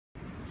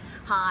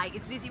Hi,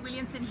 it's Lizzie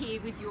Williamson here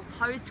with your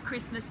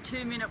post-Christmas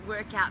 2-minute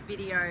workout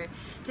video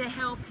to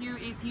help you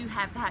if you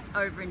have perhaps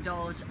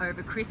overindulged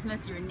over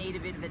Christmas, you're in need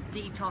of a bit of a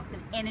detox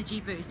and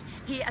energy boost.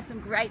 Here are some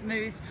great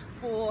moves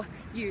for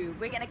you.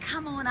 We're going to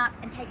come on up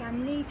and take our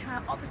knee to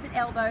our opposite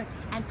elbow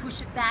and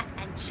push it back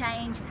and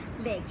change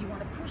legs. You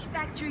want to push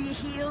back through your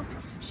heels,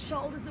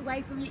 shoulders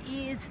away from your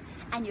ears,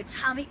 and your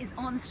tummy is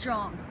on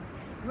strong.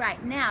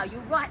 Great, now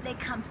your right leg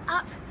comes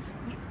up.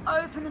 We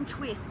open and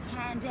twist,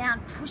 hand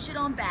down, push it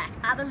on back,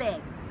 other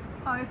leg,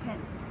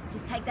 open.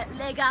 Just take that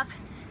leg up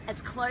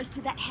as close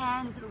to that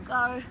hand as it'll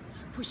go,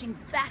 pushing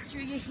back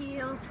through your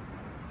heels,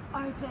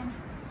 open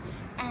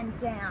and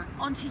down,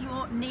 onto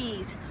your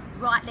knees,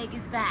 right leg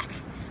is back,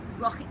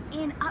 rock it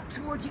in, up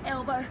towards your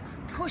elbow,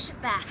 push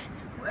it back,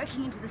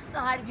 working into the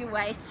side of your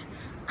waist,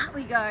 up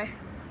we go,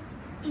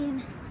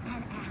 in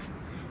and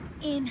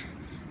out, in,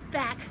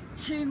 back,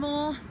 2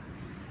 more,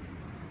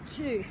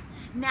 2.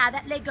 Now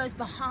that leg goes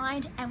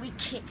behind and we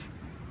kick,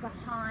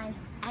 behind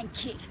and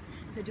kick.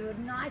 So do a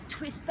nice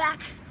twist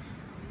back,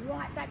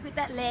 right back with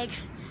that leg.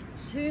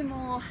 2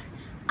 more,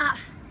 up,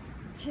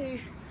 2,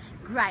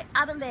 great.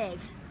 Other leg,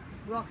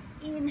 rocks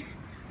in,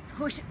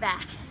 push it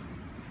back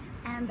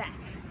and back.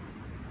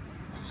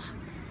 Oh,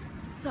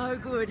 so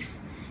good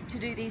to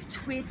do these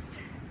twists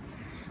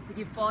with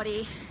your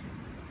body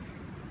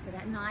for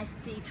that nice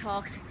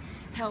detox,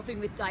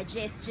 helping with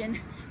digestion.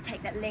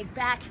 Take that leg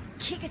back,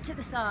 kick it to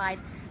the side,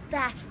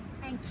 back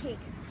and kick,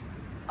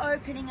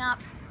 opening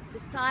up the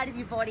side of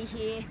your body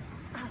here.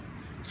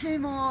 2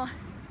 more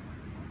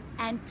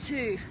and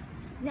 2.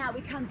 Now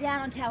we come down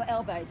onto our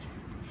elbows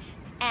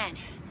and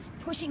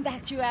pushing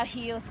back through our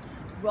heels,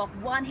 rock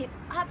one hip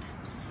up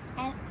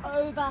and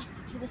over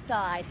to the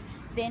side,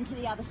 then to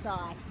the other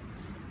side,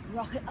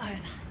 rock it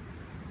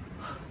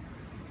over,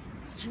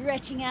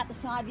 stretching out the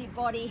side of your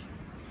body,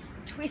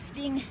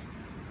 twisting,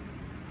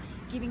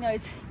 giving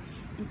those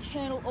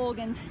internal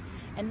organs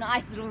a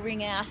nice little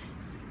ring out,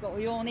 what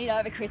we all need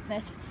over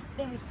Christmas.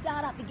 Then we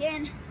start up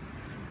again,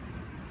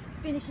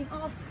 finishing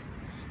off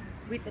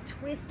with the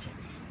twist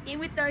in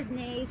with those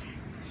knees.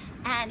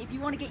 And if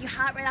you want to get your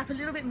heart rate up a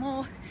little bit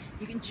more,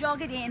 you can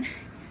jog it in,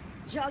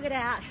 jog it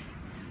out.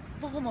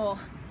 4 more,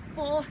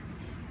 4,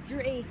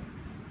 3,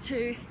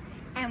 2,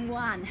 and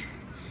 1.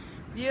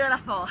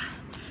 Beautiful.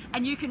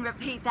 And you can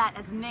repeat that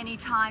as many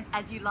times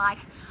as you like.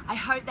 I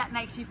hope that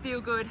makes you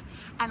feel good,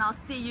 and I'll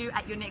see you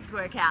at your next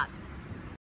workout.